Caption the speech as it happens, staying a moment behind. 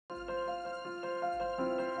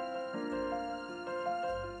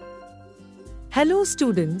Hello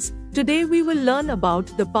students, today we will learn about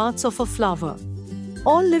the parts of a flower.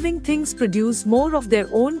 All living things produce more of their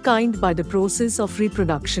own kind by the process of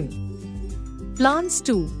reproduction. Plants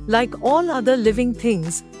too, like all other living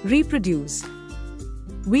things, reproduce.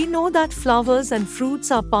 We know that flowers and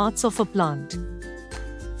fruits are parts of a plant.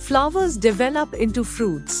 Flowers develop into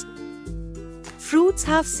fruits. Fruits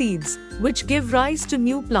have seeds, which give rise to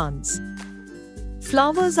new plants.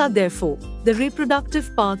 Flowers are therefore the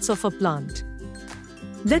reproductive parts of a plant.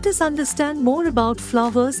 Let us understand more about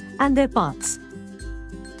flowers and their parts.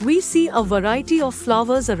 We see a variety of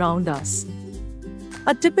flowers around us.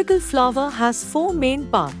 A typical flower has 4 main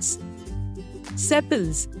parts: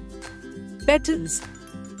 sepals, petals,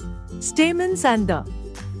 stamens and the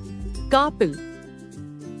carpel.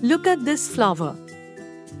 Look at this flower.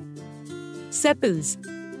 Sepals.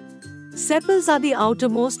 Sepals are the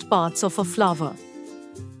outermost parts of a flower.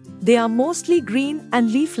 They are mostly green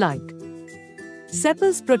and leaf-like.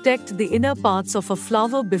 Sepals protect the inner parts of a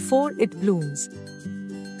flower before it blooms.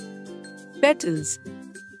 Petals.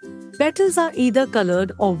 Petals are either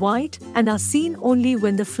colored or white and are seen only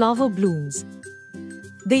when the flower blooms.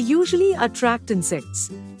 They usually attract insects.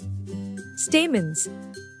 Stamens.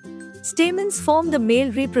 Stamens form the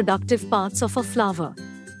male reproductive parts of a flower.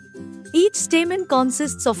 Each stamen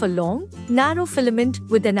consists of a long, narrow filament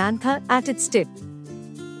with an anther at its tip.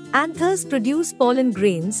 Anthers produce pollen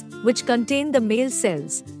grains, which contain the male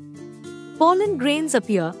cells. Pollen grains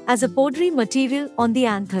appear as a powdery material on the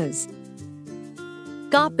anthers.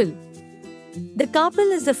 Carpel. The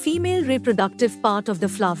carpel is the female reproductive part of the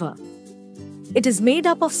flower. It is made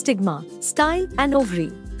up of stigma, style, and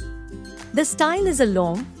ovary. The style is a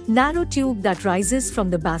long, narrow tube that rises from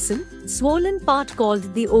the basal, swollen part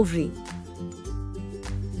called the ovary.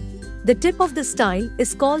 The tip of the style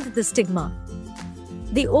is called the stigma.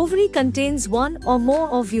 The ovary contains one or more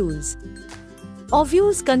ovules.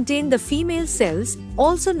 Ovules contain the female cells,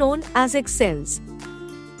 also known as egg cells.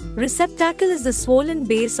 Receptacle is the swollen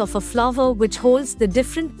base of a flower which holds the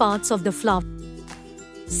different parts of the flower.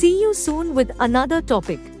 See you soon with another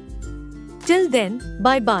topic. Till then,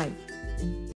 bye-bye.